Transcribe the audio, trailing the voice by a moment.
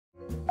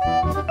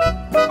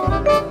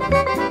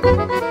And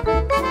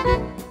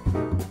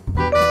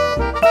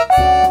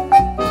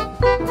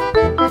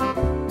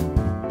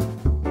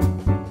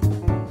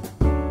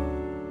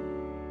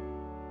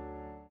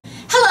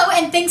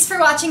thanks for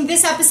watching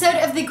this episode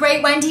of The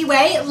Great Wendi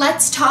Way.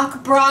 Let's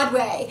talk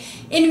Broadway.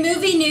 In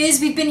movie news,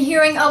 we've been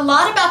hearing a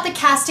lot about the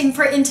casting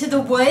for Into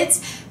the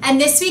Woods, and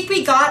this week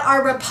we got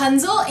our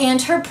Rapunzel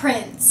and her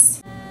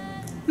prince.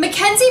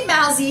 Mackenzie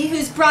Mousey,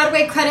 whose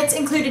Broadway credits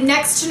included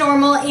Next to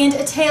Normal and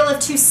A Tale of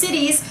Two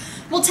Cities,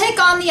 will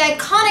take on the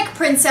iconic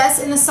princess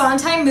in the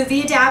Sondheim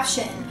movie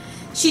adaptation.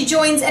 She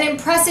joins an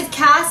impressive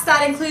cast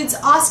that includes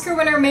Oscar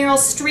winner Meryl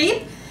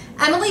Streep,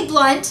 Emily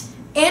Blunt,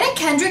 Anna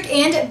Kendrick,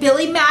 and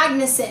Billy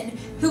Magnuson,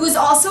 who was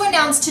also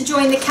announced to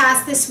join the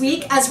cast this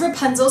week as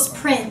Rapunzel's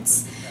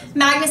prince.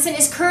 Magnuson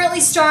is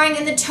currently starring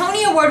in the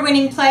Tony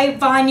Award-winning play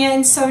Vanya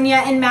and Sonia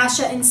and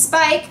Masha and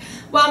Spike,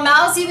 while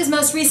Mousey was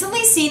most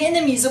recently seen in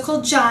the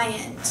musical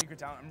Giant.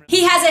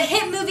 He has a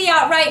hit movie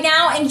out right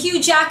now, and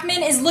Hugh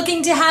Jackman is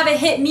looking to have a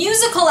hit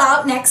musical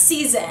out next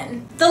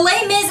season. The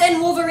Les Mis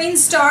and Wolverine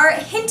star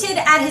hinted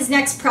at his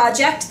next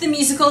project, the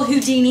musical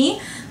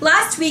Houdini,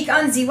 last week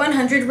on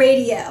Z100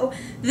 Radio.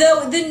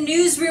 Though the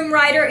newsroom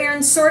writer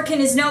Aaron Sorkin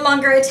is no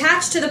longer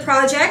attached to the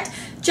project,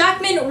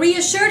 Jackman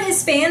reassured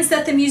his fans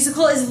that the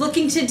musical is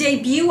looking to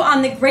debut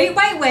on the Great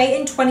Wendi Way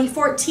in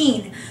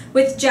 2014,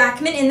 with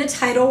Jackman in the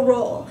title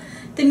role.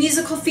 The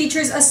musical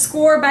features a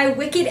score by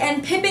Wicked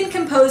and Pippin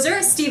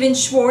composer Stephen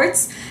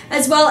Schwartz,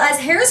 as well as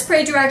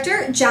Hairspray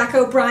director Jack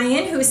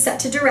O'Brien, who is set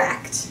to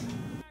direct.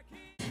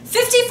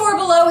 54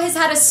 Below has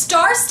had a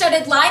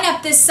star-studded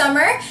lineup this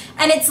summer,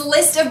 and its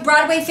list of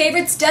Broadway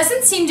favorites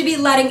doesn't seem to be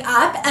letting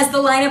up, as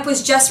the lineup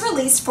was just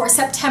released for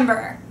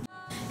September.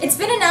 It's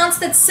been announced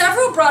that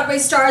several Broadway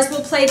stars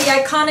will play the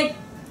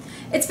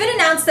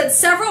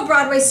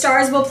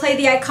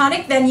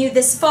iconic venue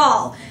this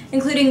fall,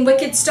 including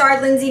Wicked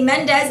star Lindsay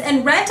Mendez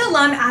and Rent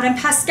alum Adam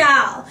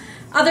Pascal.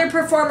 Other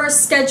performers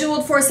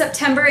scheduled for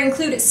September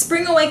include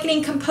Spring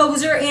Awakening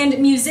composer and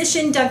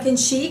musician Duncan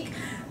Sheik,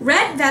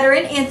 Rent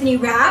veteran Anthony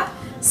Rapp,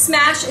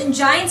 Smash and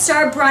Giant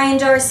star Brian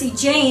Darcy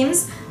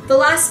James, The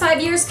Last 5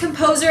 Years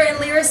composer and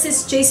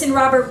lyricist Jason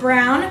Robert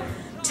Brown,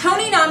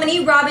 Tony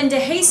nominee Robin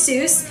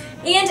DeJesus,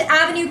 and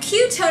Avenue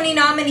Q Tony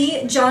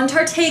nominee John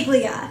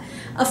Tartaglia.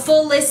 A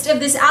full list of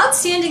this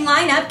outstanding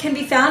lineup can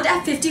be found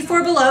at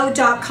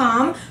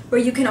 54below.com, where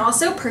you can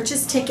also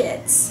purchase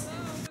tickets.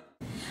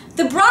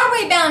 The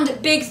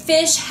Broadway-bound Big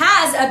Fish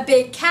has a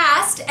big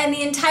cast, and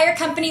the entire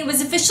company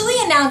was officially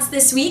announced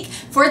this week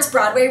for its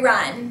Broadway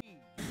run.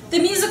 The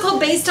musical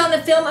based on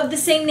the film of the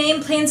same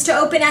name plans to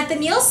open at the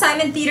Neil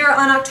Simon Theater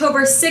on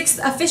October 6th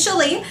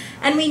officially,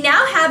 and we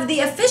now have the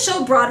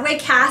official Broadway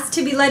cast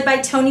to be led by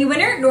Tony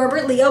winner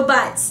Norbert Leo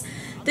Butz.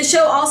 The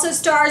show also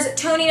stars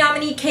Tony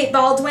nominee Kate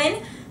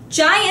Baldwin,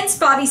 Giants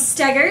Bobby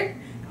Steggert,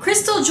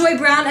 Crystal Joy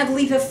Brown of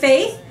Leap of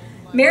Faith,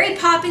 Mary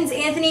Poppins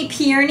Anthony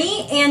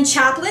Pierney, and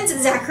Chaplin's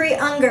Zachary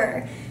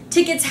Unger.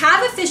 Tickets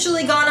have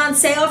officially gone on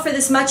sale for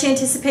this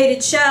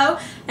much-anticipated show,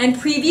 and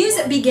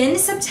previews begin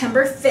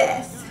September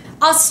 5th.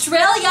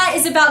 Australia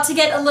is about to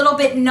get a little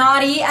bit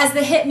naughty as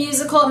the hit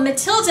musical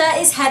Matilda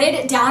is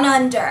headed down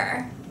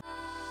under.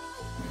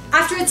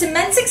 After its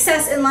immense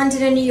success in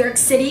London and New York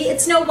City,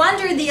 it's no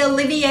wonder the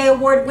Olivier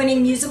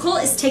Award-winning musical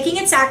is taking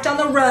its act on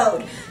the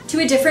road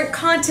to a different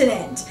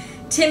continent.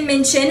 Tim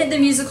Minchin, the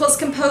musical's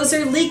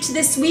composer, leaked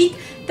this week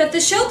that the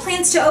show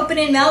plans to open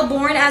in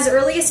Melbourne as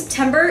early as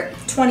September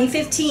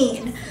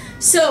 2015.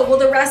 So, will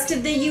the rest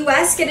of the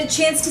US get a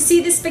chance to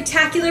see this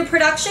spectacular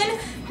production?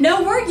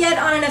 No word yet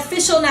on an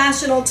official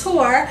national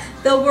tour,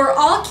 though we're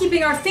all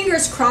keeping our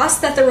fingers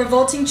crossed that the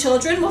revolting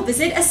children will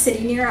visit a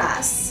city near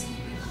us.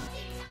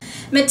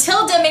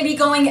 Matilda may be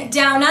going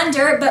down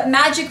under, but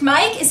Magic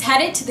Mike is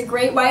headed to the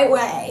Great Wendi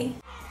Way.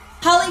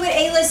 Hollywood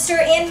A-lister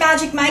and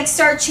Magic Mike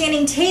star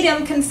Channing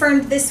Tatum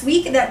confirmed this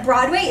week that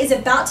Broadway is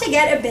about to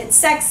get a bit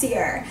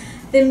sexier.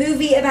 The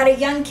movie about a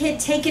young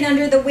kid taken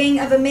under the wing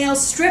of a male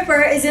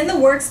stripper is in the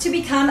works to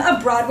become a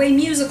Broadway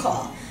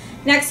musical.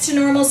 Next to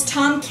Normal's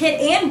Tom Kitt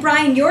and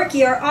Brian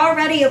Yorkie are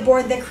already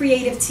aboard the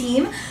creative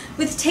team,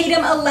 with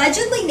Tatum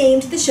allegedly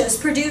named the show's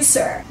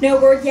producer. No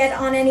word yet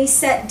on any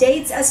set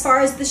dates as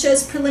far as the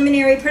show's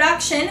preliminary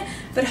production,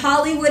 but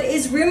Hollywood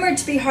is rumored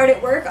to be hard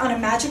at work on a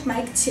Magic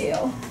Mike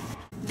 2.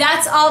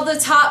 That's all the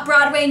top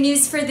Broadway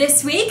news for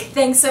this week.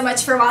 Thanks so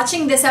much for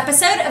watching this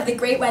episode of The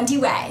Great Wendi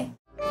Way.